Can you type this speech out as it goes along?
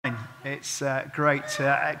It's great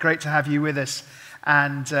to have you with us.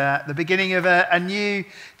 And the beginning of a new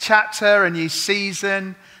chapter, a new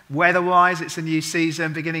season. Weather-wise, it's a new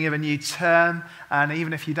season, beginning of a new term. And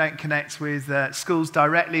even if you don't connect with schools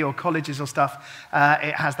directly or colleges or stuff,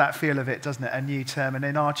 it has that feel of it, doesn't it? A new term. And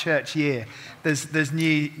in our church year, there's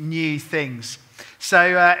new things.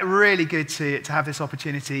 So really good to have this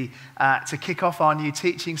opportunity to kick off our new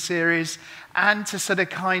teaching series and to sort of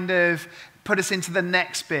kind of put us into the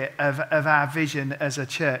next bit of our vision as a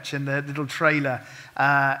church. And the little trailer,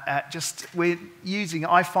 I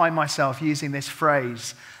find myself using this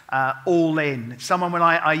phrase, all in. When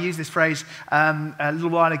I used this phrase a little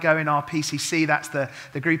while ago in our PCC, that's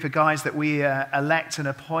the group of guys that we elect and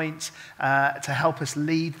appoint to help us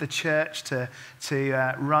lead the church, to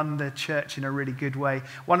run the church in a really good way.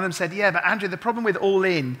 One of them said, yeah, but Andrew, the problem with all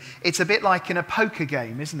in, it's a bit like in a poker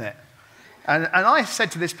game, isn't it? And I said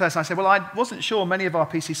to this person, I said, well, I wasn't sure many of our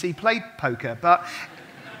PCC played poker, but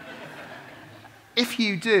if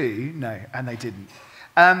you do, no, and they didn't.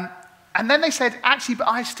 And then they said, actually, but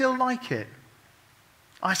I still like it.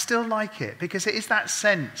 I still like it because it is that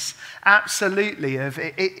sense, absolutely, of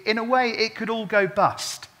it, in a way, it could all go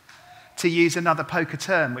bust, to use another poker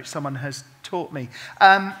term, which someone has taught me.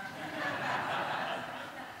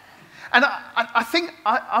 And I think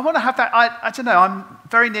I want to have that, I don't know, I'm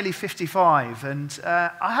very nearly 55 and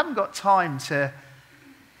I haven't got time to,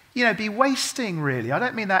 be wasting really. I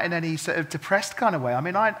don't mean that in any sort of depressed kind of way. I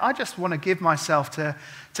mean, I just want to give myself to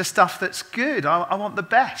stuff that's good. I want the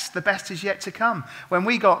best. The best is yet to come. When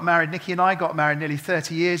we got married, Nikki and I got married nearly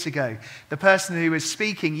 30 years ago, the person who was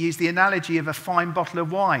speaking used the analogy of a fine bottle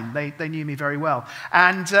of wine. They knew me very well.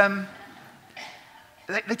 And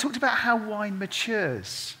they talked about how wine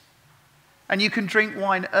matures. And you can drink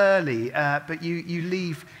wine early, but you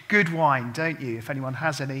leave good wine, don't you? If anyone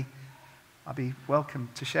has any, I'll be welcome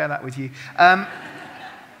to share that with you.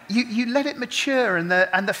 You let it mature, and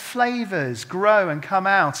the flavors grow and come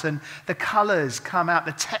out, and the colors come out,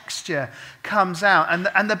 the texture comes out,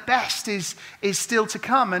 and the best is still to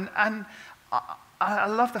come. And I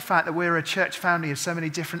love the fact that we're a church family of so many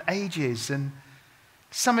different ages, and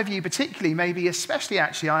some of you particularly, maybe especially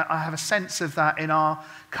actually, I have a sense of that in our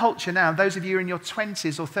culture now. Those of you in your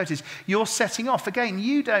 20s or 30s, you're setting off. Again,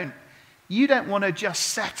 you don't want to just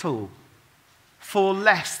settle for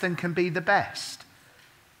less than can be the best.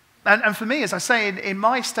 And for me, as I say, in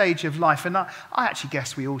my stage of life, and I actually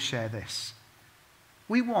guess we all share this,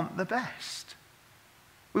 we want the best.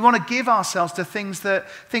 We want to give ourselves to things that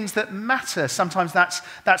matter. Sometimes that's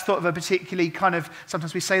thought of a particularly kind of,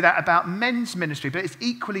 sometimes we say that about men's ministry, but it's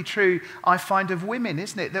equally true, I find, of women,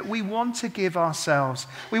 isn't it? That we want to give ourselves.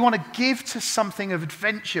 We want to give to something of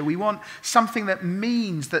adventure. We want something that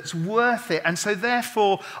means, that's worth it. And so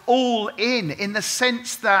therefore, all in the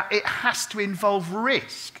sense that it has to involve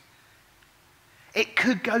risk. It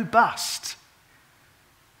could go bust.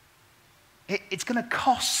 It's going to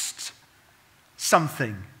cost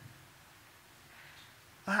something.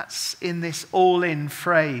 That's in this all-in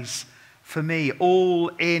phrase for me. All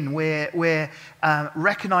in. We're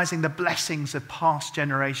recognizing the blessings of past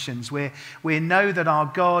generations. We know that our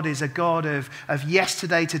God is a God of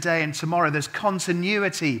yesterday, today, and tomorrow. There's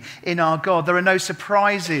continuity in our God. There are no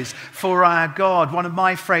surprises for our God. One of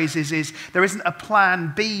my phrases is, there isn't a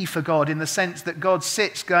plan B for God, in the sense that God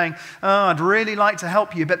sits going, oh, I'd really like to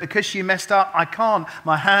help you, but because you messed up, I can't.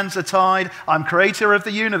 My hands are tied. I'm creator of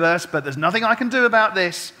the universe, but there's nothing I can do about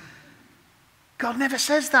this. God never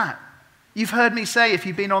says that. You've heard me say, if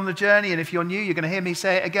you've been on the journey, and if you're new, you're going to hear me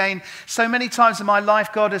say it again. So many times in my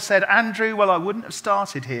life, God has said, Andrew, well, I wouldn't have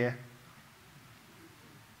started here.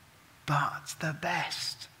 But the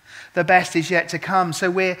best is yet to come. So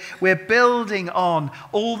we're building on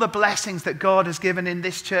all the blessings that God has given in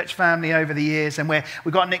this church family over the years, and we've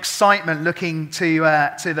got an excitement looking to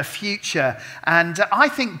the future. And I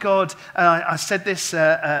think God, I said this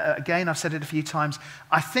again, I've said it a few times,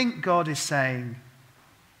 I think God is saying,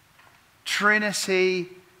 Trinity,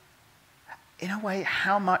 in a way,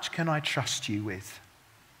 how much can I trust you with?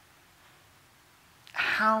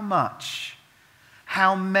 How much?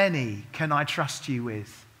 How many can I trust you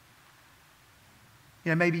with?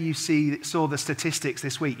 Maybe you saw the statistics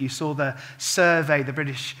this week. You saw the survey, the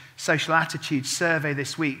British Social Attitude Survey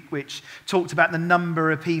this week, which talked about the number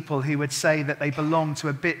of people who would say that they belong to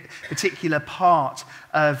a particular part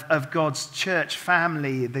of God's church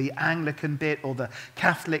family, the Anglican bit or the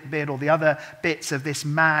Catholic bit or the other bits of this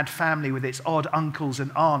mad family with its odd uncles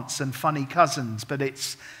and aunts and funny cousins, but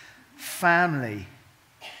it's family.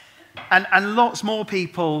 And lots more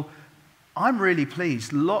people, I'm really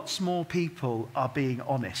pleased, lots more people are being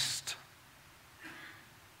honest.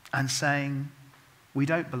 and saying, we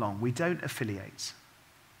don't belong, we don't affiliate,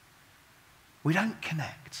 we don't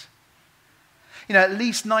connect. You know, at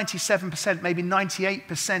least 97%, maybe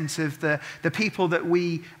 98% of the people that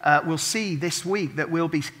we will see this week, that we'll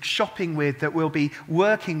be shopping with, that we'll be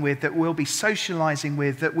working with, that we'll be socializing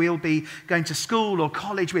with, that we'll be going to school or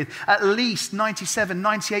college with, at least 97,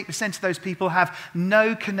 98% of those people have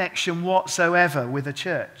no connection whatsoever with a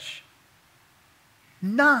church.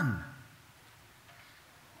 None.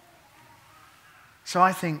 So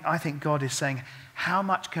I think God is saying, how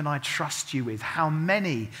much can I trust you with? How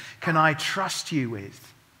many can I trust you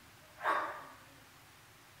with?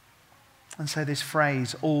 And so this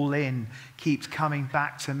phrase, all in, keeps coming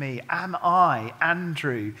back to me. Am I,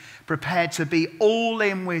 Andrew, prepared to be all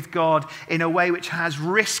in with God in a way which has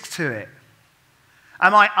risk to it?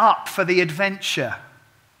 Am I up for the adventure?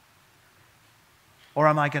 Or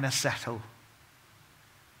am I going to settle?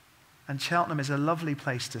 And Cheltenham is a lovely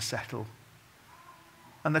place to settle.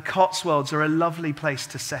 And the Cotswolds are a lovely place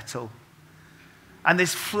to settle. And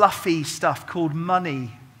this fluffy stuff called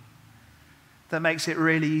money that makes it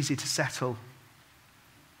really easy to settle.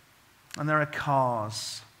 And there are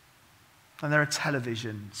cars. And there are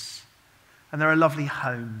televisions. And there are lovely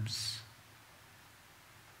homes.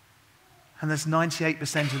 And there's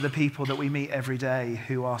 98% of the people that we meet every day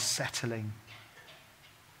who are settling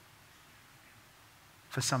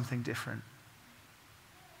for something different.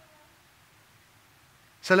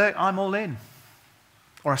 So look, I'm all in.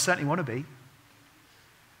 Or I certainly want to be.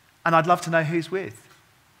 And I'd love to know who's with.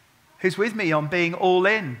 Who's with me on being all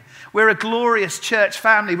in? We're a glorious church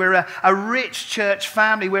family. We're a rich church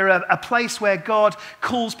family. We're a place where God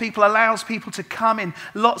calls people, allows people to come in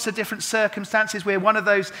lots of different circumstances. We're one of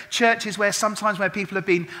those churches where sometimes where people have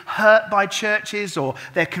been hurt by churches or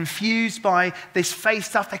they're confused by this faith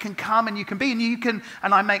stuff, they can come and you can be, and you can,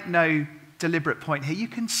 and I make no deliberate point here, you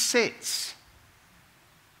can sit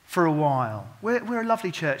for a while. We're a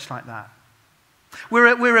lovely church like that.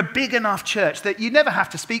 We're a big enough church that you never have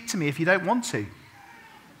to speak to me if you don't want to.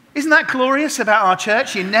 Isn't that glorious about our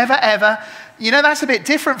church? You never ever, that's a bit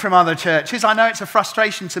different from other churches. I know it's a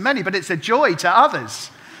frustration to many, but it's a joy to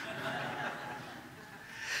others.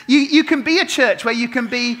 You can be a church where you can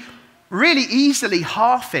be really easily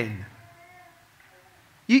half in.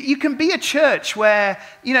 You can be a church where,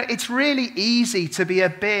 it's really easy to be a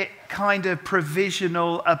bit kind of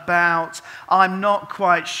provisional about, I'm not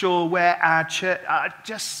quite sure where our church,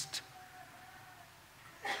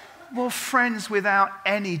 friends without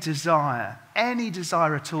any desire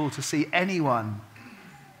at all to see anyone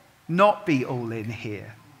not be all in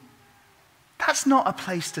here. That's not a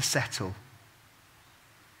place to settle.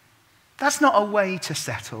 That's not a way to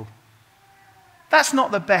settle. That's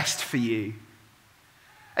not the best for you.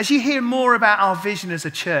 As you hear more about our vision as a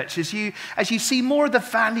church, as you see more of the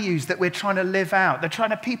values that we're trying to live out,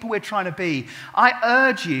 the people we're trying to be, I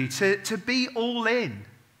urge you to be all in.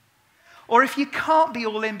 Or if you can't be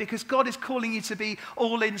all in because God is calling you to be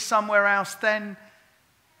all in somewhere else, then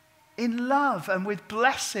in love and with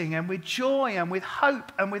blessing and with joy and with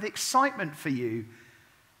hope and with excitement for you,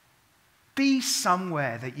 be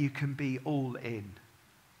somewhere that you can be all in.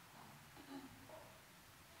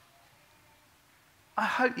 I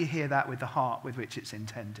hope you hear that with the heart with which it's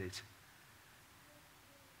intended.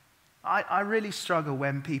 I really struggle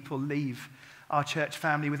when people leave our church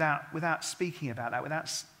family without speaking about that,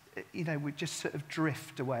 we just sort of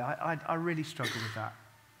drift away. I really struggle with that.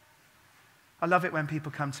 I love it when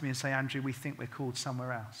people come to me and say, Andrew, we think we're called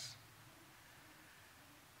somewhere else.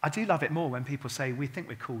 I do love it more when people say, we think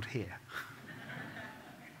we're called here.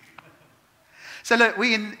 So look,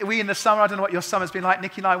 we in the summer, I don't know what your summer's been like.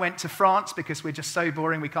 Nikki and I went to France because we're just so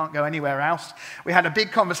boring, we can't go anywhere else. We had a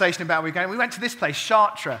big conversation about where we're going. We went to this place,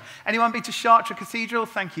 Chartres. Anyone been to Chartres Cathedral?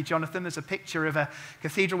 Thank you, Jonathan. There's a picture of a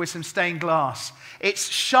cathedral with some stained glass. It's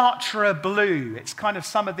Chartres blue. It's kind of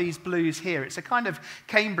some of these blues here. It's a kind of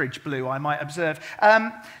Cambridge blue, I might observe.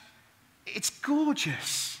 It's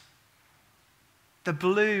gorgeous. The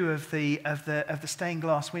blue of the stained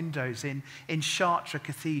glass windows in Chartres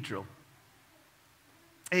Cathedral.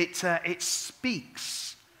 It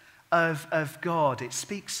speaks of God. It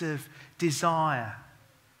speaks of desire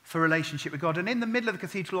for relationship with God. And in the middle of the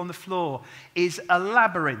cathedral on the floor is a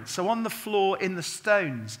labyrinth. So on the floor in the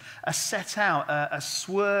stones are set out a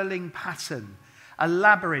swirling pattern, a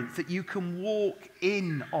labyrinth that you can walk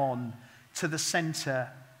in on to the center,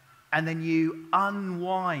 and then you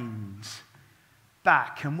unwind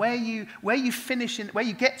back. And where you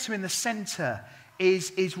get to in the center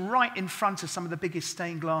is right in front of some of the biggest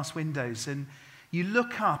stained glass windows, and you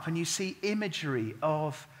look up and you see imagery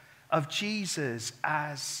of of Jesus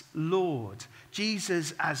as Lord,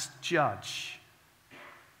 Jesus as judge.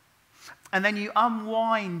 And then you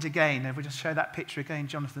unwind again. If we just show that picture again,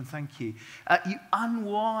 Jonathan, thank you. You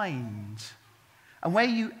unwind. And where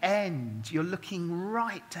you end, you're looking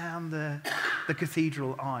right down the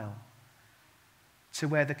cathedral aisle to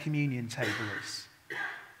where the communion table is,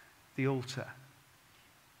 the altar.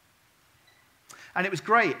 And it was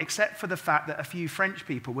great, except for the fact that a few French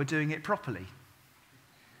people were doing it properly.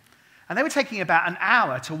 And they were taking about an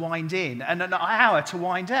hour to wind in and an hour to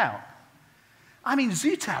wind out. I mean,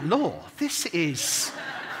 zut alors, this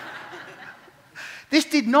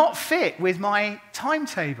did not fit with my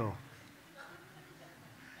timetable.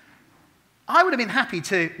 I would have been happy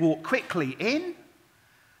to walk quickly in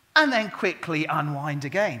and then quickly unwind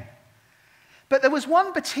again. But there was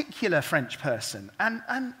one particular French person, and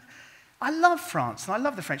I love France and I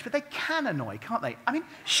love the French, but they can annoy, can't they? I mean,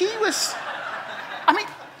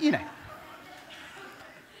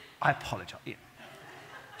 I apologize. Yeah.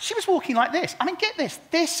 She was walking like this. I mean, get this.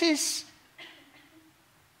 This is...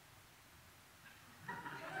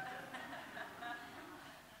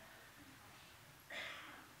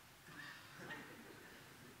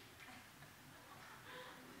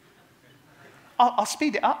 I'll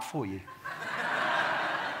speed it up for you.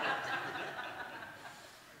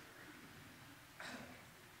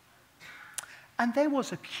 And there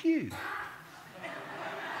was a queue.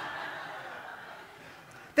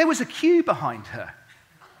 There was a queue behind her.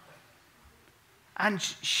 And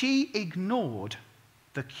she ignored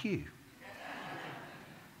the queue.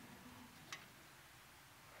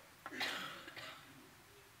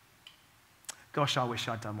 Gosh, I wish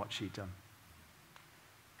I'd done what she'd done.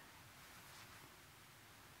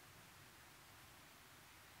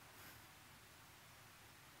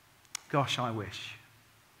 Gosh, I wish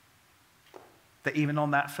that even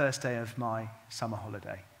on that first day of my summer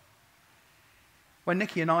holiday, when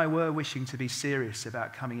Nikki and I were wishing to be serious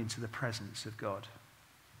about coming into the presence of God,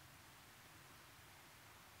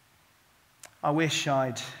 I wish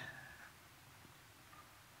I'd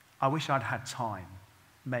had time,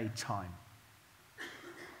 made time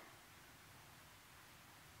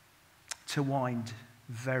to wind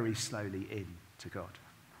very slowly in to God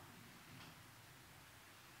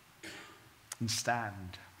and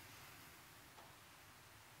stand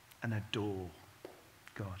and adore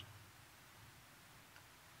God.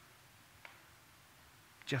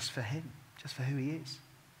 Just for him, just for who he is.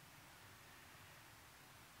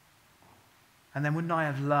 And then wouldn't I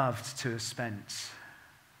have loved to have spent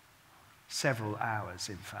several hours,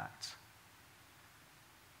 in fact,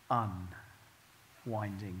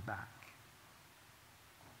 unwinding back.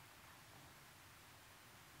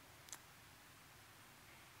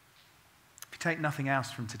 If you take nothing else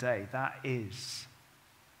from today, that is,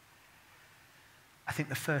 I think,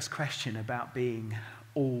 the first question about being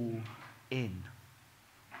all in.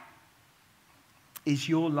 Is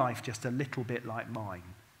your life just a little bit like mine,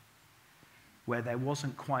 where there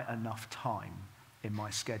wasn't quite enough time in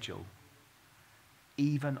my schedule,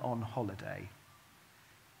 even on holiday,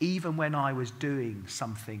 even when I was doing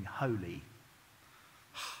something holy?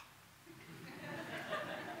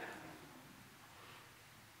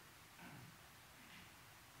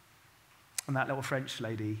 And that little French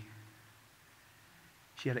lady,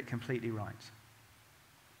 she had it completely right.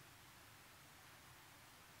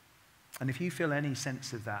 And if you feel any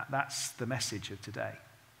sense of that, that's the message of today.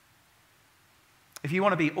 If you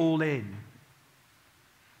want to be all in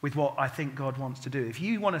with what I think God wants to do, if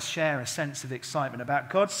you want to share a sense of excitement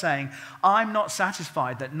about God saying, I'm not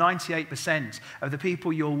satisfied that 98% of the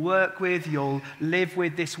people you'll work with, you'll live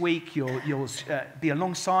with this week, you'll be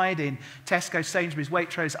alongside in Tesco, Sainsbury's,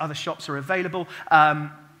 Waitrose, other shops are available.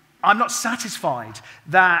 I'm not satisfied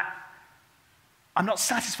that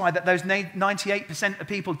those 98% of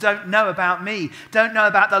people don't know about me, don't know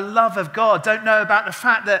about the love of God, don't know about the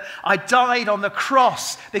fact that I died on the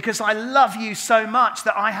cross because I love you so much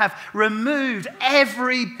that I have removed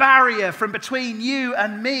every barrier from between you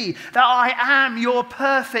and me, that I am your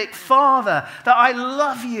perfect Father, that I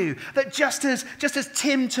love you, that just as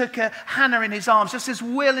Tim took Hannah in his arms, just as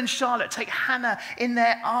Will and Charlotte take Hannah in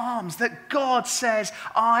their arms, that God says,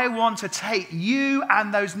 I want to take you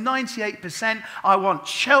and those 98%. I want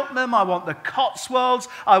Cheltenham, I want the Cotswolds,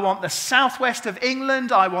 I want the southwest of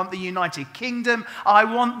England, I want the United Kingdom, I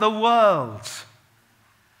want the world.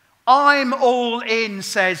 I'm all in,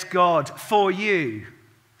 says God, for you.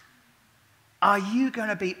 Are you going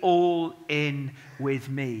to be all in with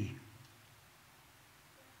me?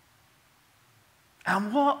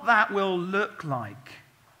 And what that will look like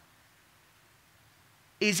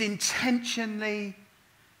is intentionally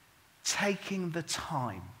taking the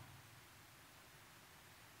time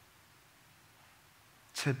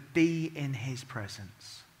to be in his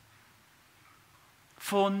presence.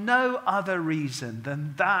 For no other reason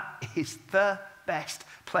than that is the best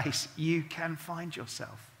place you can find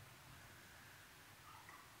yourself.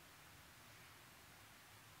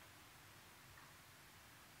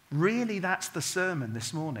 Really, that's the sermon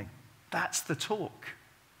this morning. That's the talk.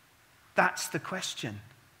 That's the question.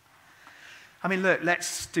 I mean, look,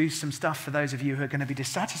 let's do some stuff for those of you who are going to be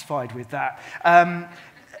dissatisfied with that.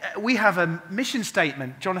 We have a mission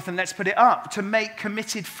statement. Jonathan, let's put it up. To make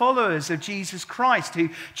committed followers of Jesus Christ who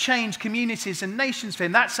change communities and nations for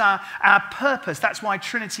him. That's our purpose. That's why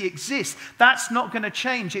Trinity exists. That's not going to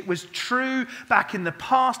change. It was true back in the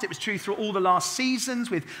past. It was true through all the last seasons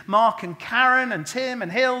with Mark and Karen and Tim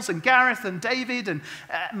and Hills and Gareth and David and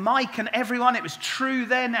Mike and everyone. It was true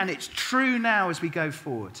then and it's true now as we go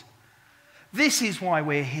forward. This is why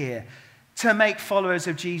we're here. To make followers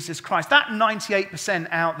of Jesus Christ. That 98%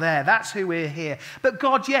 out there, that's who we're here. But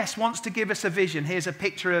God, yes, wants to give us a vision. Here's a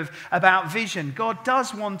picture about vision. God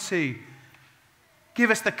does want to give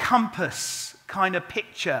us the compass kind of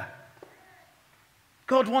picture.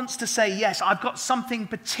 God wants to say, yes, I've got something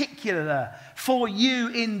particular for you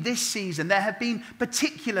in this season. There have been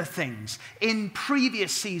particular things in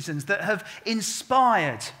previous seasons that have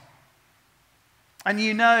inspired. And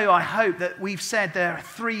you know, I hope that we've said there are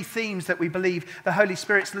 3 themes that we believe the Holy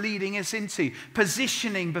Spirit's leading us into.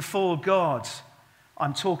 Positioning before God.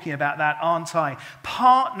 I'm talking about that, aren't I?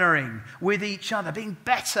 Partnering with each other, being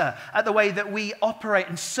better at the way that we operate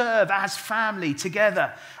and serve as family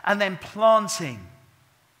together. And then planting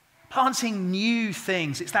new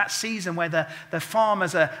things. It's that season where the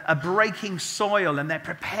farmers are breaking soil and they're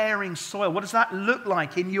preparing soil. What does that look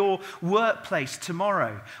like in your workplace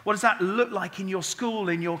tomorrow? What does that look like in your school,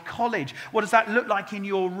 in your college? What does that look like in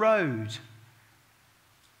your road?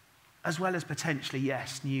 As well as potentially,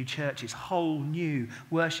 yes, new churches, whole new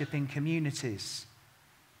worshiping communities.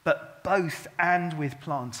 But both and with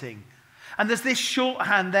planting. And there's this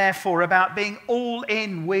shorthand, therefore, about being all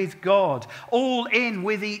in with God, all in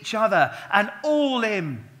with each other, and all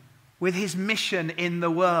in with his mission in the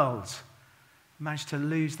world. I managed to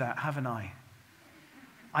lose that, haven't I?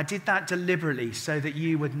 I did that deliberately so that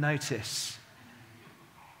you would notice.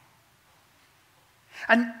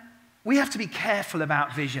 And we have to be careful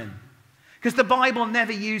about vision. Because the Bible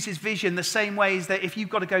never uses vision the same ways that if you've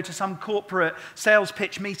got to go to some corporate sales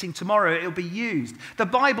pitch meeting tomorrow, it'll be used. The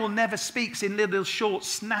Bible never speaks in little short,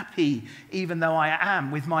 snappy, even though I am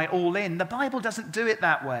with my all in. The Bible doesn't do it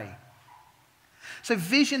that way. So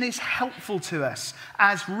vision is helpful to us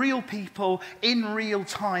as real people in real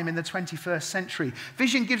time in the 21st century.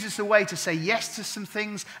 Vision gives us a way to say yes to some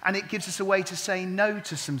things, and it gives us a way to say no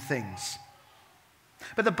to some things.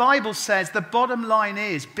 But the Bible says the bottom line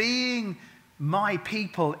is being my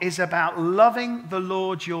people is about loving the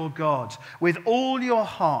Lord your God with all your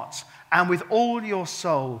heart and with all your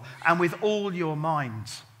soul and with all your mind.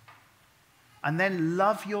 And then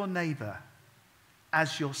love your neighbor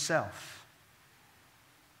as yourself.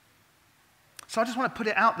 So I just want to put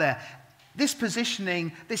it out there. This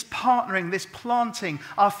positioning, this partnering, this planting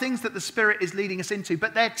are things that the Spirit is leading us into,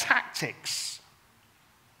 but they're tactics.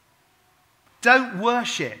 Don't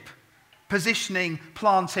worship positioning,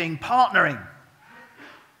 planting, partnering.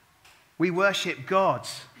 We worship God.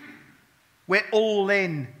 We're all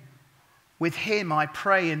in with him, I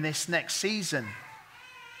pray, in this next season.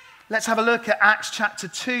 Let's have a look at Acts chapter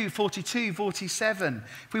 2, 42, 47.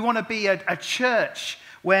 If we want to be a church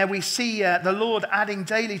where we see the Lord adding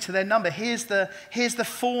daily to their number, here's the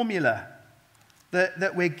formula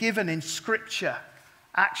that we're given in Scripture.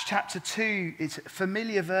 Acts chapter 2, it's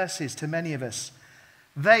familiar verses to many of us.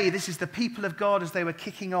 This is the people of God as they were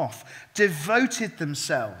kicking off, devoted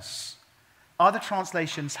themselves. Other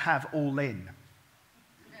translations have all in.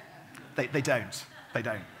 They don't,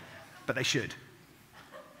 but they should.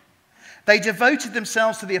 They devoted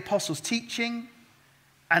themselves to the apostles' teaching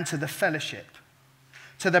and to the fellowship,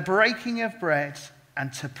 to the breaking of bread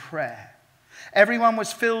and to prayer. Everyone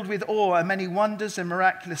was filled with awe, and many wonders and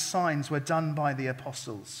miraculous signs were done by the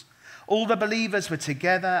apostles. All the believers were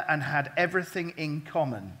together and had everything in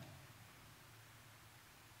common.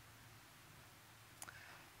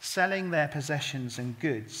 Selling their possessions and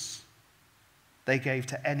goods, they gave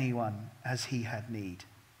to anyone as he had need.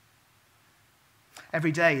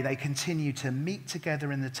 Every day they continued to meet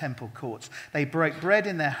together in the temple courts. They broke bread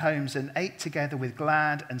in their homes and ate together with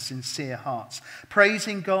glad and sincere hearts,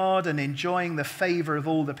 praising God and enjoying the favor of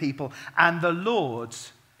all the people. And the Lord,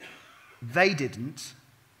 they didn't,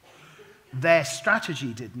 their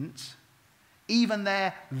strategy didn't, even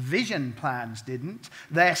their vision plans didn't,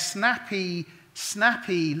 their snappy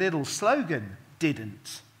little slogan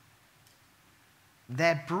didn't.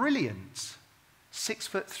 Their brilliant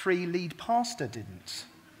 6'3" lead pastor didn't.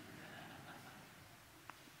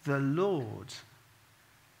 The Lord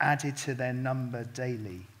added to their number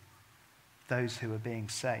daily those who were being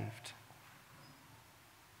saved.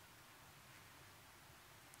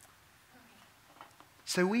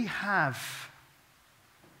 So we have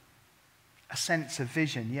a sense of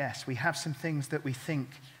vision, yes. We have some things that we think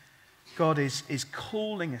God is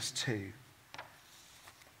calling us to.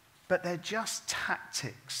 But they're just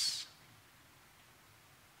tactics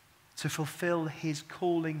to fulfill his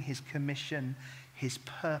calling, his commission, his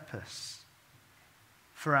purpose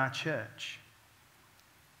for our church.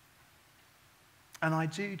 And I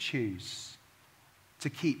do choose to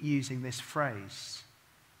keep using this phrase,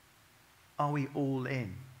 are we all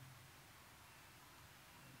in?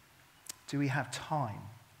 Do we have time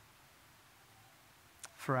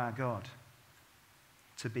for our God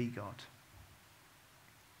to be God?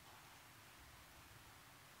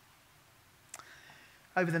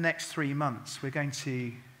 Over the next 3 months, we're going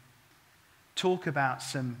to talk about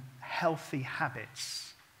some healthy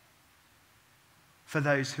habits for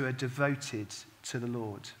those who are devoted to the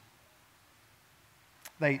Lord.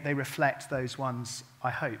 They reflect those ones, I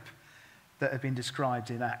hope, that have been described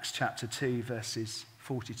in Acts chapter 2, verses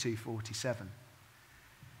 42-47.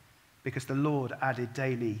 Because the Lord added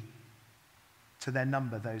daily to their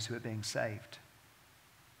number those who are being saved.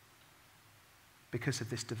 Because of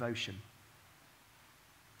this devotion.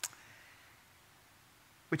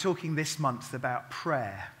 We're talking this month about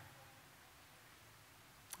prayer.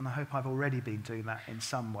 And I hope I've already been doing that in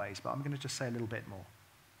some ways, but I'm going to just say a little bit more.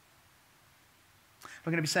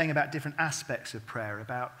 We're going to be saying about different aspects of prayer,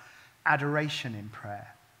 about adoration in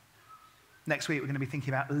prayer. Next week, we're going to be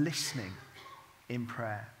thinking about listening in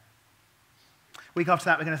prayer. Week after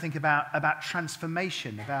that, we're going to think about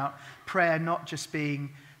transformation, about prayer not just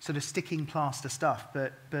being sort of sticking plaster stuff,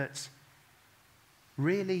 but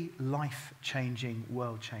really life-changing,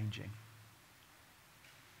 world-changing.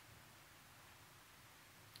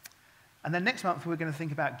 And then next month, we're going to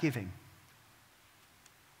think about giving.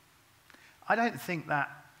 I don't think that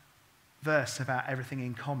verse about everything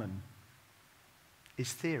in common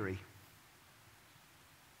is theory.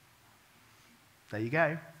 There you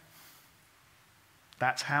go.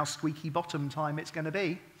 That's how squeaky bottom time it's going to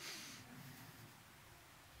be.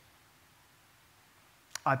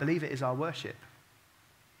 I believe it is our worship.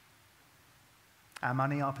 Our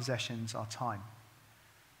money, our possessions, our time,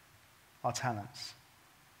 our talents.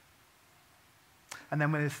 And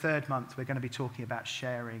then with the third month, we're going to be talking about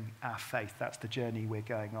sharing our faith. That's the journey we're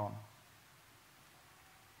going on.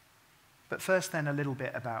 But first then, a little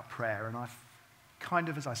bit about prayer. And I've kind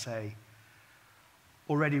of, as I say,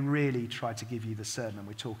 already really tried to give you the sermon.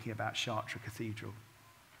 We're talking about Chartres Cathedral.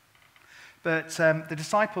 But the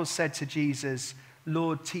disciples said to Jesus,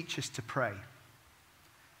 Lord, teach us to pray.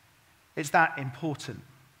 It's that important.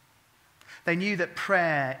 They knew that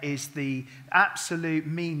prayer is the absolute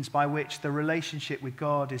means by which the relationship with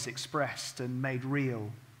God is expressed and made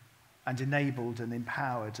real and enabled and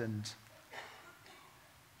empowered and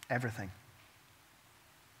everything.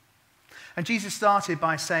 And Jesus started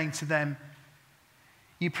by saying to them,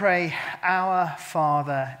 you pray, Our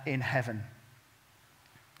Father in heaven,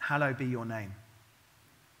 hallowed be your name.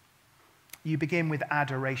 You begin with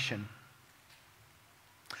adoration.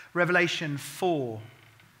 Revelation 4,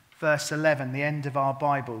 verse 11, the end of our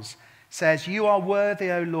Bibles, says, you are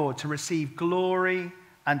worthy, O Lord, to receive glory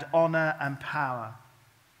and honor and power,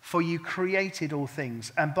 for you created all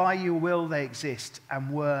things, and by your will they exist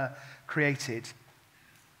and were created.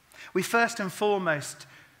 We first and foremost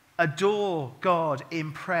adore God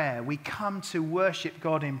in prayer. We come to worship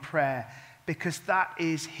God in prayer because that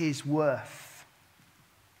is his worth.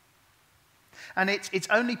 And it's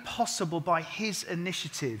only possible by his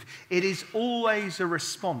initiative. It is always a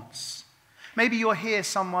response. Maybe you're here,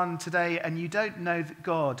 someone today, and you don't know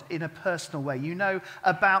God in a personal way. You know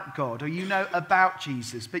about God, or you know about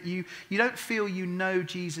Jesus, but you don't feel you know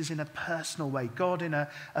Jesus in a personal way, God in a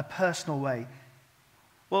personal way.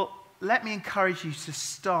 Well, let me encourage you to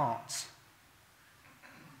start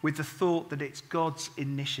with the thought that it's God's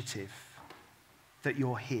initiative that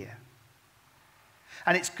you're here.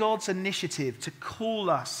 And it's God's initiative to call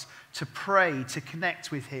us to pray, to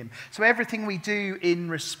connect with him. So everything we do in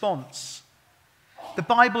response. The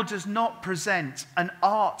Bible does not present an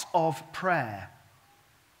art of prayer.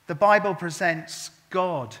 The Bible presents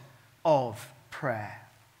God of prayer.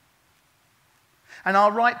 And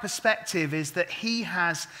our right perspective is that he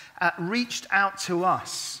has reached out to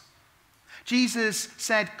us Jesus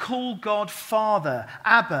said, call God Father,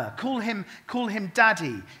 Abba, call him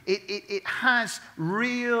Daddy. It has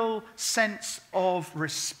real sense of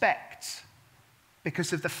respect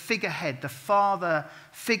because of the figurehead, the father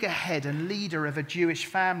figurehead and leader of a Jewish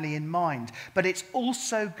family in mind. But it's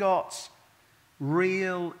also got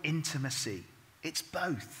real intimacy. It's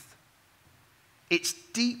both. It's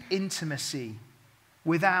deep intimacy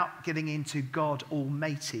without getting into God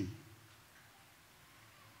Almighty.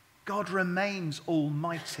 God remains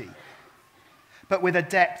almighty, but with a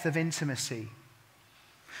depth of intimacy.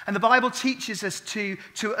 And the Bible teaches us to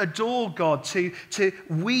adore God, to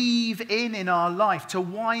weave in our life, to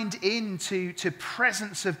wind into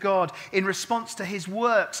presence of God in response to his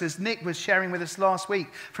works, as Nick was sharing with us last week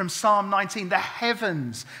from Psalm 19. The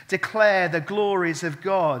heavens declare the glories of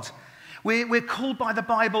God. We're called by the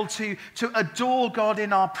Bible to adore God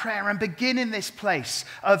in our prayer and begin in this place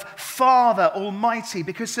of Father Almighty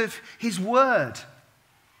because of his word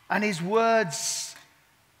and his words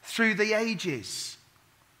through the ages.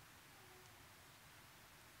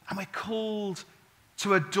 And we're called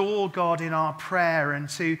to adore God in our prayer and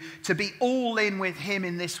to be all in with him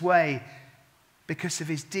in this way because of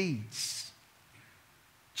his deeds.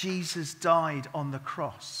 Jesus died on the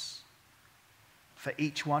cross for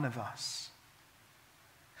each one of us.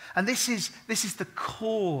 And this is the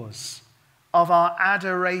cause of our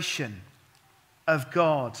adoration of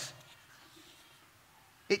God.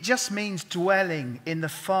 It just means dwelling in the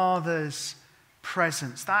Father's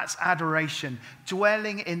presence. That's adoration,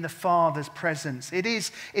 dwelling in the Father's presence. It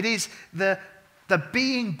is the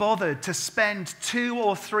being bothered to spend 2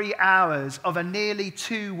 or 3 hours of a nearly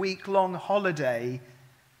 2-week-long holiday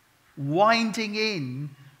winding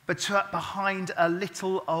in behind a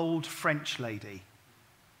little old French lady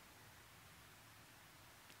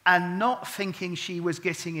and not thinking she was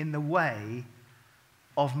getting in the way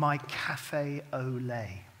of my café au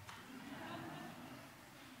lait.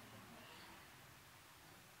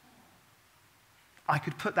 I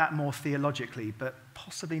could put that more theologically, but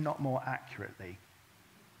possibly not more accurately.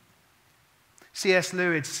 C.S.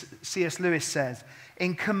 Lewis says,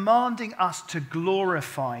 in commanding us to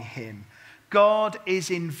glorify him, God is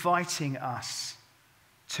inviting us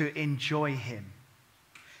to enjoy him.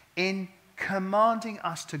 In commanding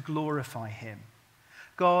us to glorify him,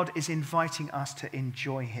 God is inviting us to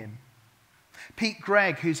enjoy him. Pete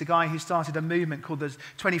Gregg, who's a guy who started a movement called the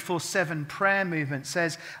 24/7 prayer movement,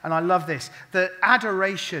 says, and I love this, that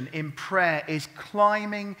adoration in prayer is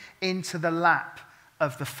climbing into the lap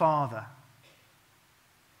of the Father.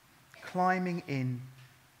 Climbing in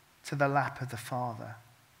to the lap of the Father.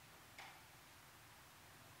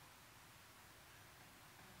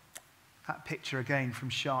 That picture again from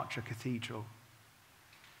Chartres Cathedral.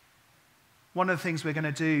 One of the things we're going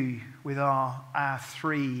to do with our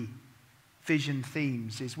 3 vision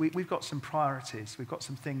themes is we've got some priorities. We've got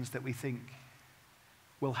some things that we think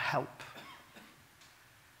will help.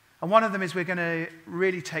 And one of them is we're going to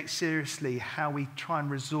really take seriously how we try and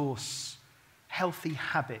resource healthy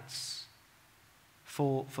habits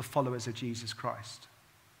for followers of Jesus Christ.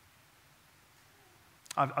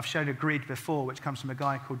 I've shown a grid before, which comes from a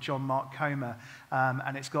guy called John Mark Comer,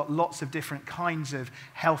 and it's got lots of different kinds of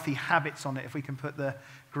healthy habits on it. If we can put the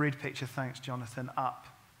grid picture, thanks, Jonathan, up.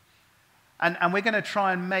 And we're going to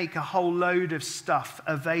try and make a whole load of stuff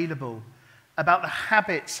available about the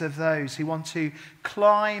habits of those who want to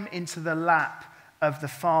climb into the lap of the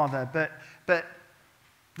Father. But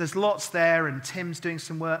there's lots there, and Tim's doing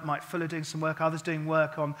some work, Mike Fuller doing some work, others doing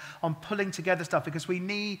work on pulling together stuff, because we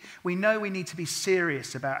know we need to be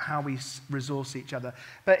serious about how we resource each other.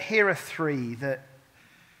 But here are 3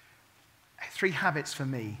 habits for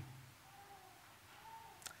me.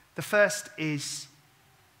 The first is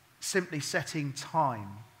simply setting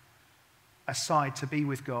time aside to be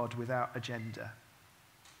with God without agenda.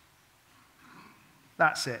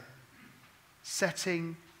 That's it.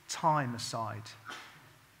 Setting time aside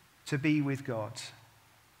to be with God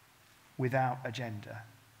without agenda.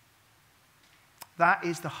 That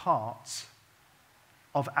is the heart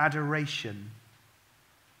of adoration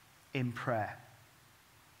in prayer.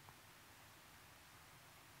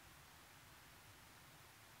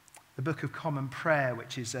 The Book of Common Prayer,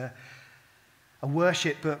 which is a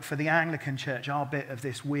worship book for the Anglican Church, our bit of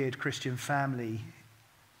this weird Christian family,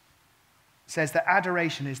 says that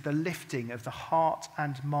adoration is the lifting of the heart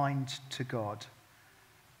and mind to God,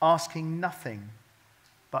 asking nothing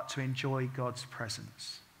but to enjoy God's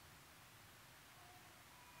presence.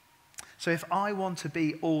 So if I want to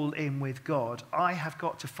be all in with God, I have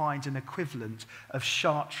got to find an equivalent of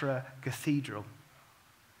Chartres Cathedral.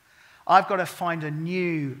 I've got to find a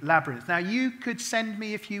new labyrinth. Now, you could send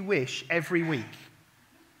me, if you wish, every week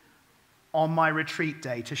on my retreat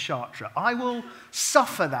day to Chartres. I will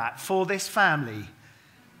suffer that for this family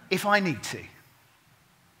if I need to.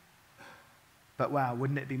 But wow,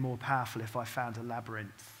 wouldn't it be more powerful if I found a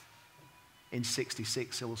labyrinth in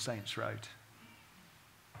 66 All Saints Road?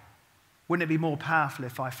 Wouldn't it be more powerful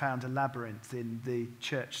if I found a labyrinth in the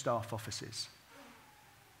church staff offices?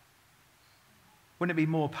 Wouldn't it be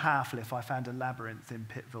more powerful if I found a labyrinth in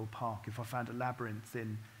Pittville Park, if I found a labyrinth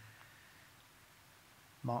in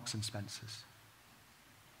Marks and Spencer's?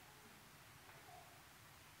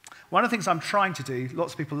 One of the things I'm trying to do,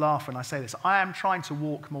 lots of people laugh when I say this, I am trying to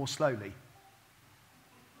walk more slowly.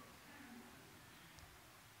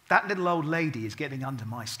 That little old lady is getting under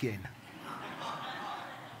my skin.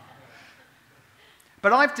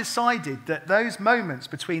 But I've decided that those moments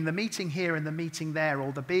between the meeting here and the meeting there,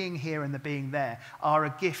 or the being here and the being there, are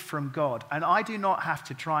a gift from God. And I do not have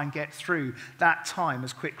to try and get through that time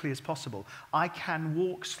as quickly as possible. I can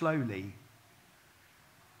walk slowly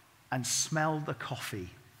and smell the coffee.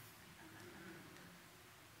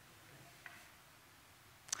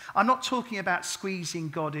 I'm not talking about squeezing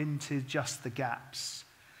God into just the gaps.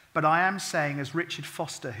 But I am saying, as Richard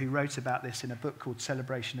Foster, who wrote about this in a book called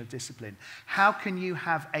Celebration of Discipline, how can you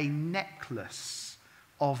have a necklace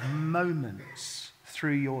of moments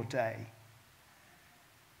through your day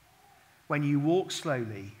when you walk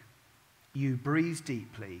slowly, you breathe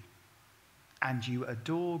deeply, and you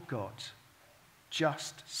adore God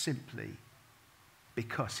just simply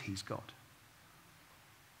because he's God?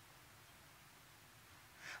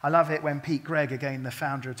 I love it when Pete Greig, again the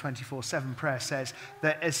founder of 24/7 Prayer, says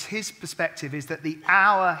that as his perspective is that the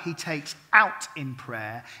hour he takes out in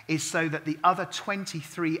prayer is so that the other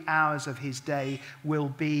 23 hours of his day will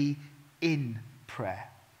be in prayer.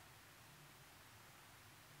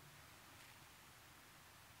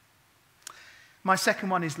 My second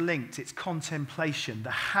one is linked. It's contemplation, the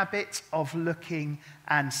habit of looking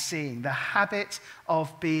and seeing, the habit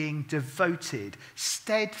of being devoted,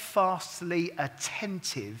 steadfastly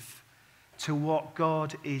attentive to what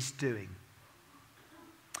God is doing.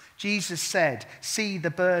 Jesus said, "See the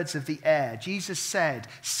birds of the air." Jesus said,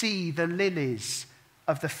 "See the lilies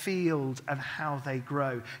of the field and how they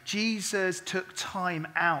grow." Jesus took time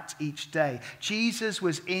out each day. Jesus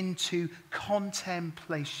was into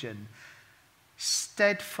contemplation,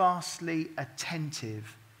 steadfastly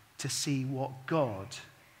attentive to see what God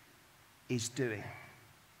is doing.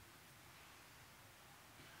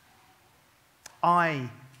 I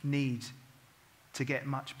need to get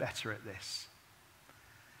much better at this.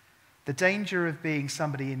 The danger of being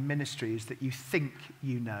somebody in ministry is that you think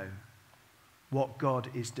you know what God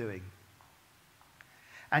is doing.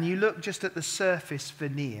 And you look just at the surface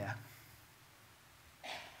veneer.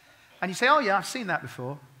 And you say, "Oh yeah, I've seen that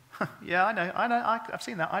before. Yeah, I know, I've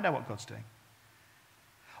seen that. I know what God's doing."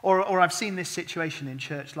 Or I've seen this situation in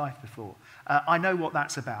church life before. I know what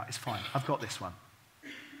that's about. It's fine. I've got this one.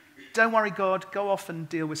 Don't worry, God. Go off and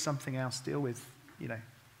deal with something else. Deal with,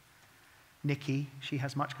 Nikki. She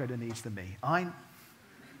has much greater needs than me. And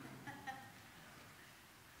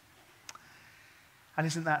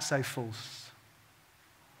isn't that so false?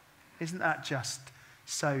 Isn't that just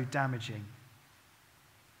so damaging?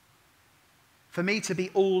 For me to be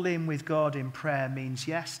all in with God in prayer means,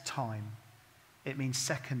 yes, time. It means,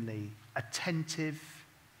 secondly, attentive,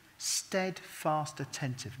 steadfast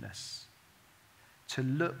attentiveness to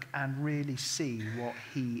look and really see what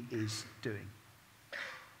he is doing.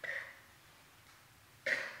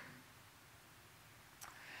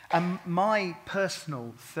 And my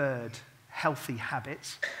personal third healthy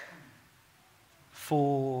habit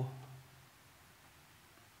for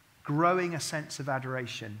growing a sense of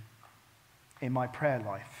adoration in my prayer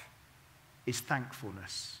life is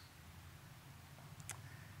thankfulness.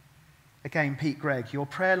 Again, Pete Greig, your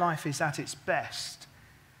prayer life is at its best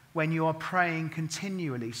when you are praying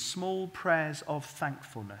continually small prayers of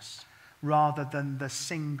thankfulness rather than the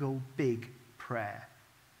single big prayer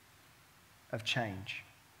of change.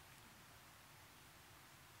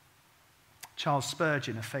 Charles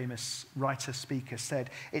Spurgeon, a famous writer-speaker,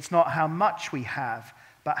 said, "It's not how much we have,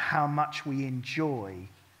 but how much we enjoy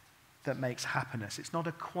that makes happiness." It's not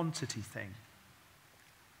a quantity thing.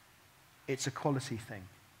 It's a quality thing.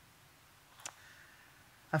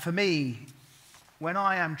 And for me, when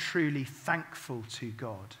I am truly thankful to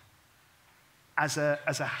God as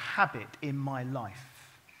a habit in my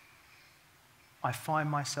life, I find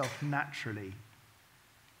myself naturally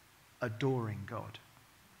adoring God.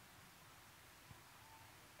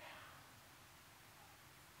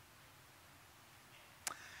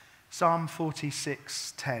 Psalm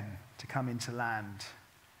 46:10 to come into land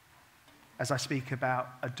as I speak about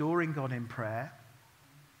adoring God in prayer,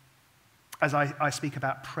 as I speak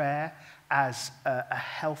about prayer as a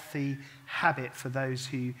healthy habit for those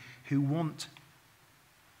who want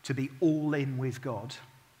to be all in with God,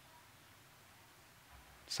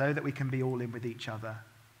 so that we can be all in with each other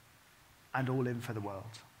and all in for the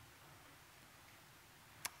world.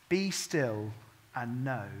 Be still and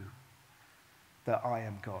know that I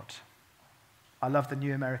am God. I love the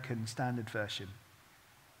New American Standard Version.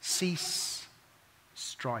 Cease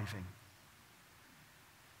striving.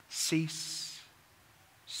 Cease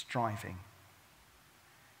striving.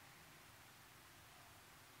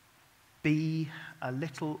 Be a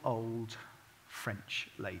little old French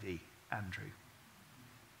lady, Andrew.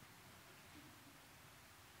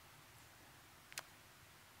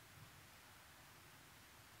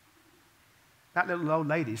 That little old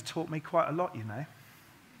lady's taught me quite a lot, you know.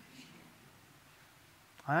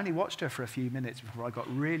 I only watched her for a few minutes before I got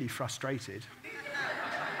really frustrated.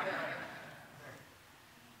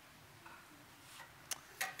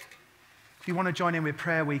 If you want to join in with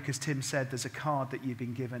Prayer Week, as Tim said, there's a card that you've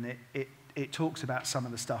been given. It talks about some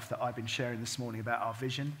of the stuff that I've been sharing this morning about our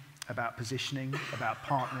vision, about positioning, about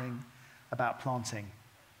partnering, about planting.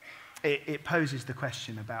 It poses the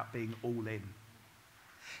question about being all in.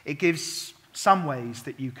 It gives some ways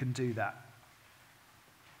that you can do that.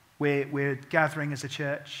 We're gathering as a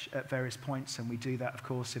church at various points, and we do that, of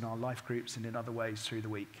course, in our life groups and in other ways through the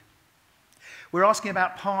week. We're asking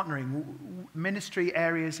about partnering, ministry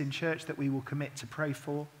areas in church that we will commit to pray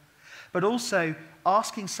for, but also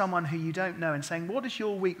asking someone who you don't know and saying, what does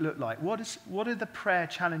your week look like? What are the prayer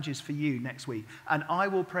challenges for you next week? And I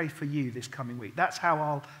will pray for you this coming week. That's how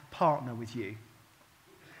I'll partner with you.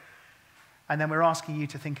 And then we're asking you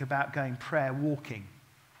to think about going prayer walking.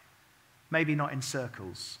 Maybe not in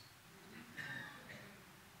circles,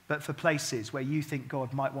 but for places where you think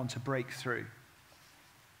God might want to break through.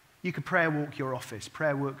 You could prayer walk your office,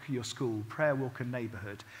 prayer walk your school, prayer walk a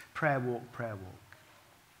neighborhood, prayer walk, prayer walk.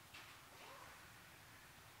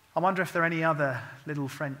 I wonder if there are any other little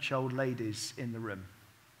French old ladies in the room.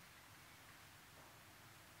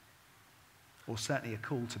 Or certainly a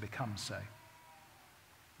call to become so.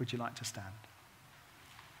 Would you like to stand?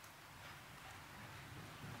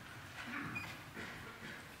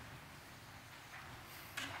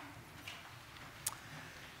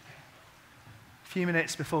 A few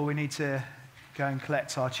minutes before we need to go and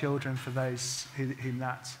collect our children for those whom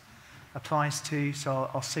that applies to, so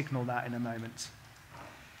I'll signal that in a moment.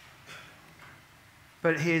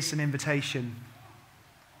 But here's an invitation.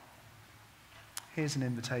 Here's an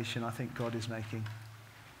invitation I think God is making.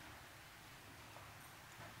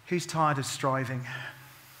 Who's tired of striving?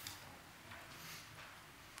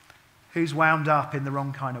 Who's wound up in the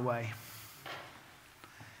wrong kind of way?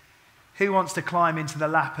 Who wants to climb into the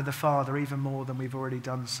lap of the Father even more than we've already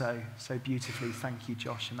done so beautifully? Thank you,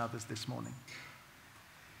 Josh and others this morning.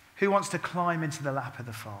 Who wants to climb into the lap of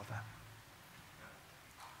the Father?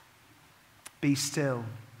 Be still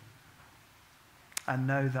and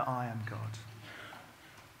know that I am God.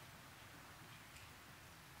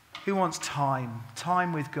 Who wants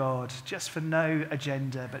time with God, just for no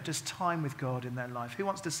agenda, but just time with God in their life? Who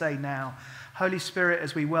wants to say now, Holy Spirit,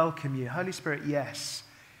 as we welcome you, Holy Spirit, yes,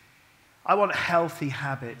 I want healthy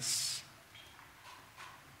habits.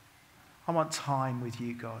 I want time with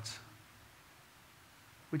you, God.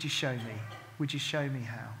 Would you show me? Would you show me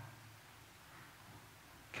how?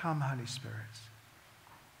 Come, Holy Spirit.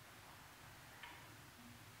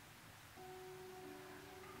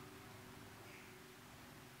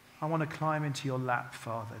 I want to climb into your lap,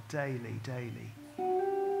 Father, daily, daily.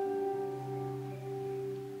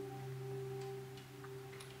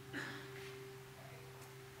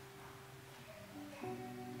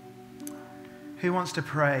 Who wants to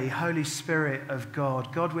pray, Holy Spirit of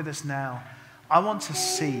God, God with us now, I want to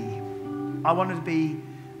see, I want to be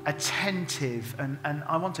attentive and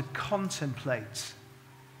I want to contemplate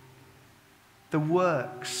the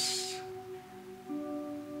works,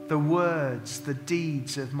 the words, the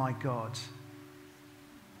deeds of my God.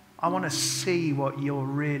 I want to see what you're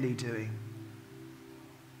really doing.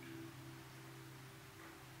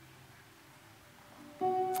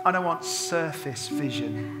 I don't want surface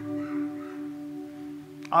vision.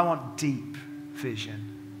 I want deep vision.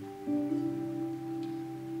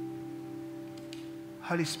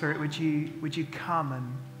 Holy Spirit, would you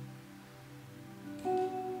come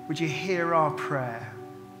and would you hear our prayer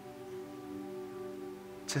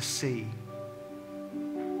to see?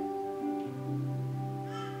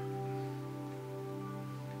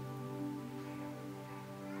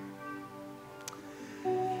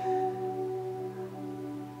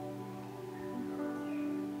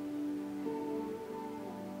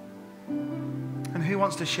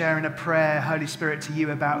 wants to share in a prayer, Holy Spirit, to you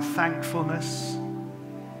about thankfulness.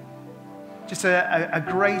 Just a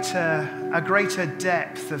greater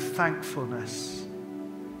depth of thankfulness.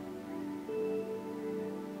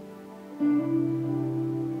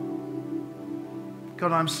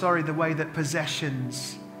 God, I'm sorry the way that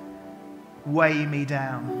possessions weigh me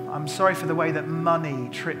down. I'm sorry for the way that money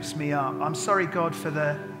trips me up. I'm sorry, God,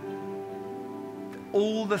 for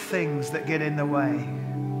all the things that get in the way.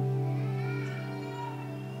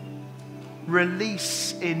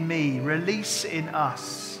 Release in me, release in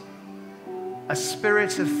us a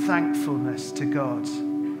spirit of thankfulness to God.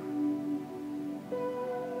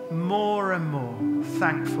 More and more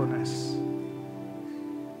thankfulness.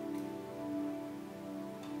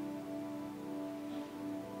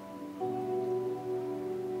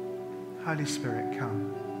 Holy Spirit,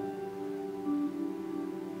 come.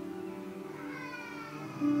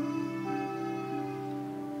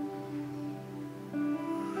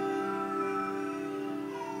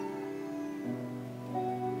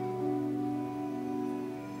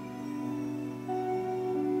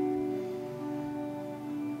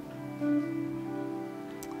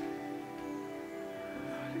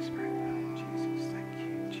 Holy Spirit, come. Jesus, thank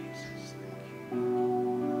you. Jesus, thank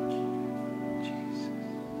you. Jesus,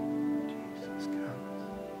 come.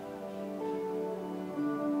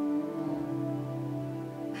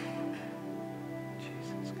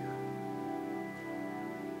 Jesus, come.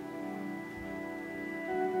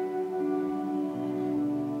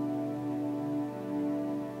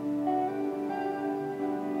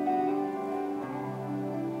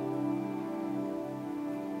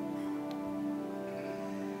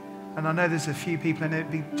 And I know there's a few people, and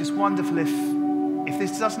it'd be just wonderful if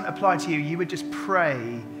this doesn't apply to you, you would just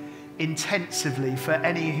pray intensively for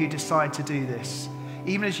any who decide to do this.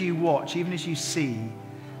 Even as you watch, even as you see,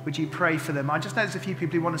 would you pray for them? I just know there's a few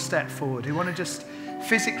people who want to step forward, who want to just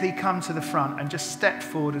physically come to the front and just step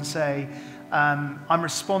forward and say, I'm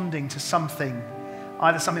responding to something,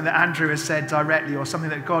 either something that Andrew has said directly or something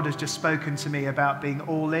that God has just spoken to me about being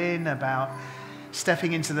all in, about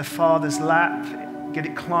stepping into the Father's lap,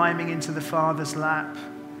 climbing into the Father's lap,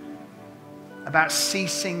 about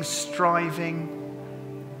ceasing striving.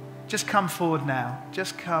 Just come forward now.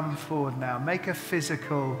 Just come forward now. Make a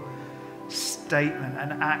physical statement,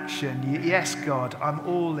 an action. Yes, God, I'm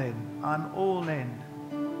all in. I'm all in.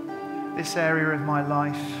 This area of my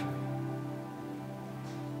life.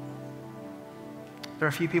 There are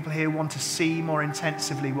a few people here who want to see more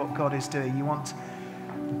intensively what God is doing. You want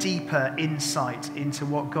deeper insight into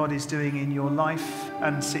what God is doing in your life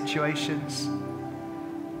and situations.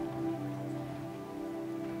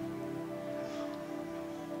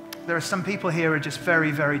 There are some people here who are just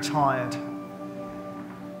very, very tired.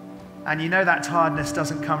 And you know that tiredness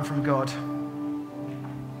doesn't come from God.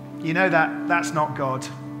 You know that that's not God.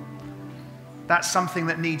 That's something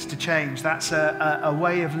that needs to change. That's a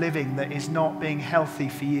way of living that is not being healthy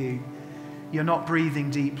for you. You're not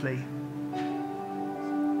breathing deeply.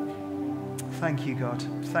 Thank you, God.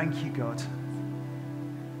 Thank you, God.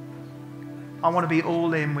 I want to be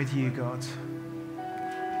all in with you, God.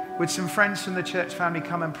 Would some friends from the church family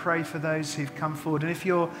come and pray for those who've come forward? And if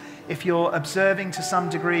you're observing to some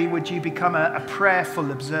degree, would you become a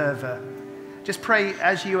prayerful observer? Just pray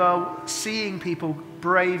as you are seeing people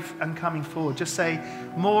brave and coming forward. Just say,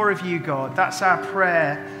 more of you, God. That's our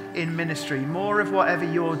prayer in ministry. More of whatever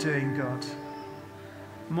you're doing, God.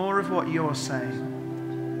 More of what you're saying.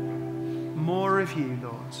 More of you,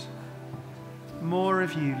 Lord. More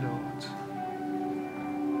of you, Lord.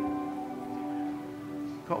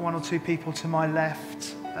 Got one or two people to my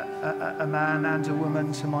left, a man and a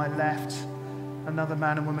woman to my left, another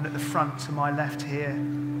man and woman at the front to my left here.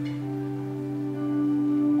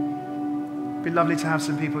 It'd be lovely to have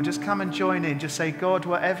some people just come and join in. Just say, God,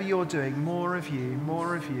 whatever you're doing, more of you,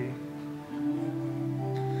 more of you.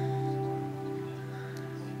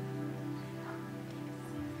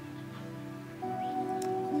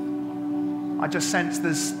 I just sense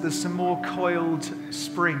there's some more coiled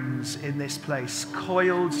springs in this place.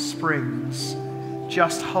 Coiled springs,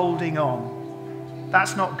 just holding on.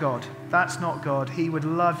 That's not God. That's not God. He would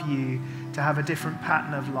love you to have a different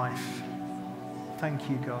pattern of life. Thank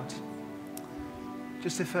you, God.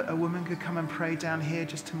 Just if a woman could come and pray down here,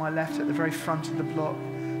 just to my left at the very front of the block.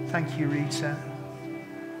 Thank you, Rita.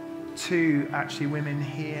 Two, actually, women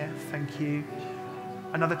here. Thank you.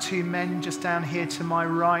 Another two men just down here to my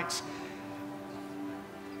right.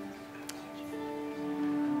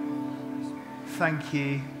 Thank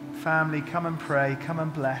you. Family, come and pray, come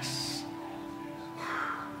and bless.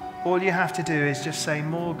 All you have to do is just say,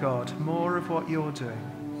 more God, more of what you're doing.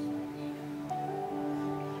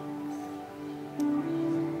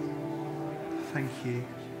 Thank you.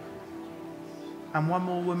 And one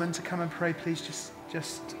more woman to come and pray, please.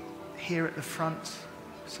 Just here at the front.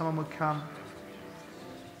 Someone would come.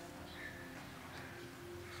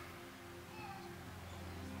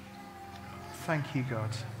 Thank you, God.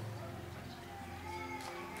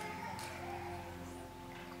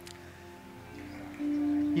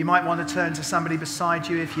 You might want to turn to somebody beside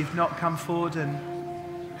you if you've not come forward and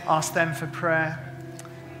ask them for prayer.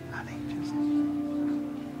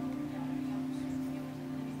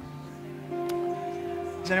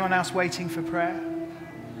 Is anyone else waiting for prayer?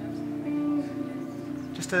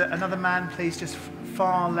 Just another man, please, just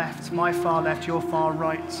far left, my far left, your far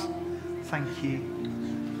right. Thank you.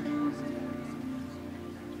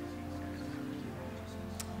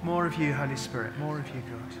 More of you, Holy Spirit, more of you,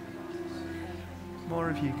 God. More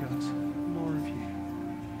of you, God, more of you.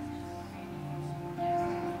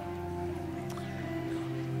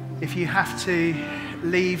 If you have to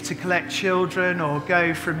leave to collect children or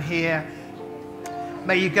go from here,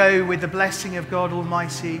 may you go with the blessing of God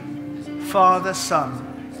Almighty, Father, Son,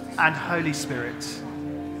 and Holy Spirit.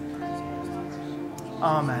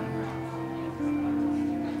 Amen.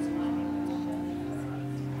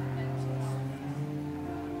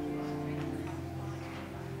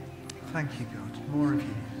 Thank you, God. More of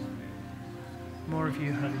you. More of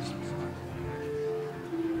you, Holy Spirit.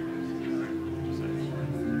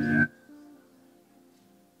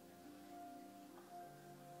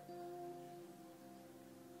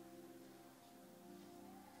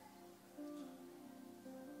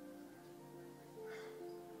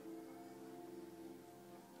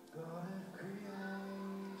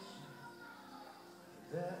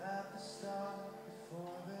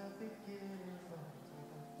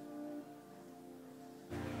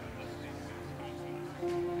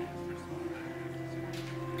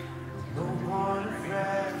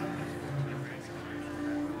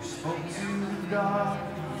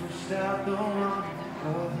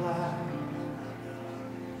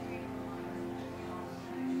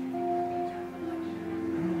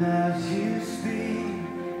 As you speak,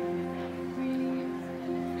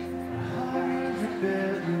 100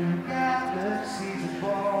 billion galaxies are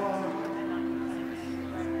born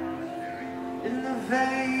in the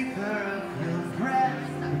vapor of your breath.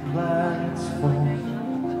 The planets form.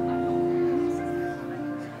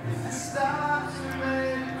 The stars are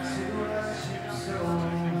made to worship so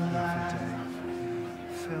alive.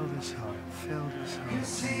 Fill this heart. Fill this heart. You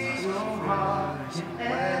see your heart in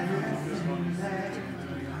everything there.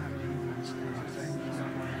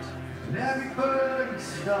 And every burning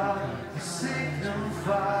star, a signal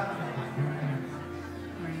fire.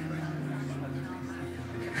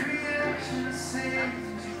 Creation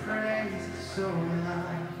sings your praises so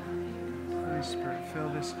loud. Holy Spirit, fill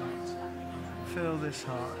this heart. Fill this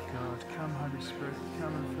heart, God. Come, Holy Spirit,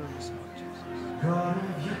 come and fill this heart, Jesus. God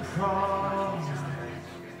of your promise,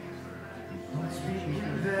 don't speak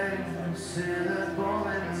in vain, no syllable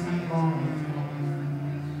empty home.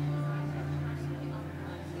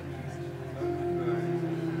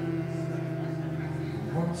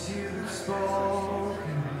 Once you've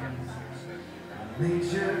spoken,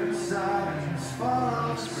 nature and silence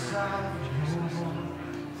follow the sound.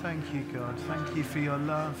 Thank you, God. Thank you for your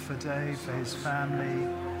love for Dave, for his family.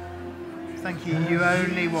 Thank you. You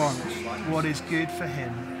only want what is good for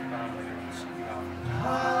him.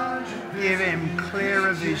 Give him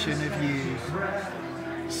clearer vision of you.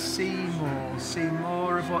 See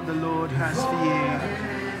more of what the Lord has for you.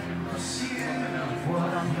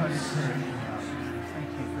 Come, Holy Spirit.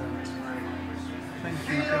 Thank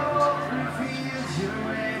you, God.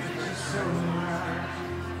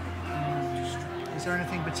 Is there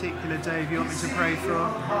anything particular, Dave, you want me to pray for?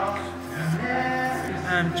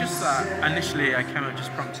 Just that initially I came up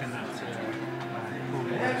just prompting that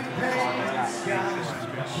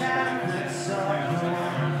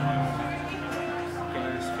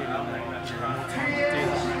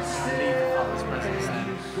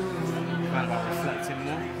about reflecting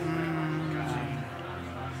more.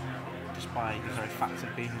 Just by the very fact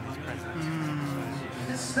of being in his presence.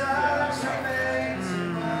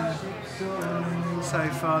 So,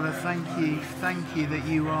 Father, thank you that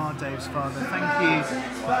you are Dave's father. Thank you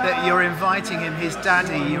that you're inviting him, his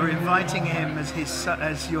daddy, you're inviting him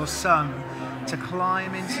as your son to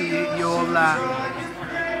climb into your lap,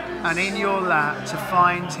 and in your lap to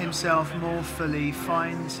find himself more fully,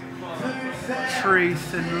 find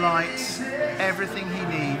truth and light, everything he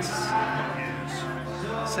needs.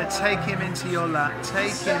 So take him into your lap,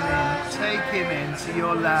 take him into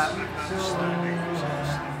your lap.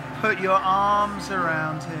 Put your arms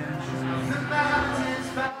around him.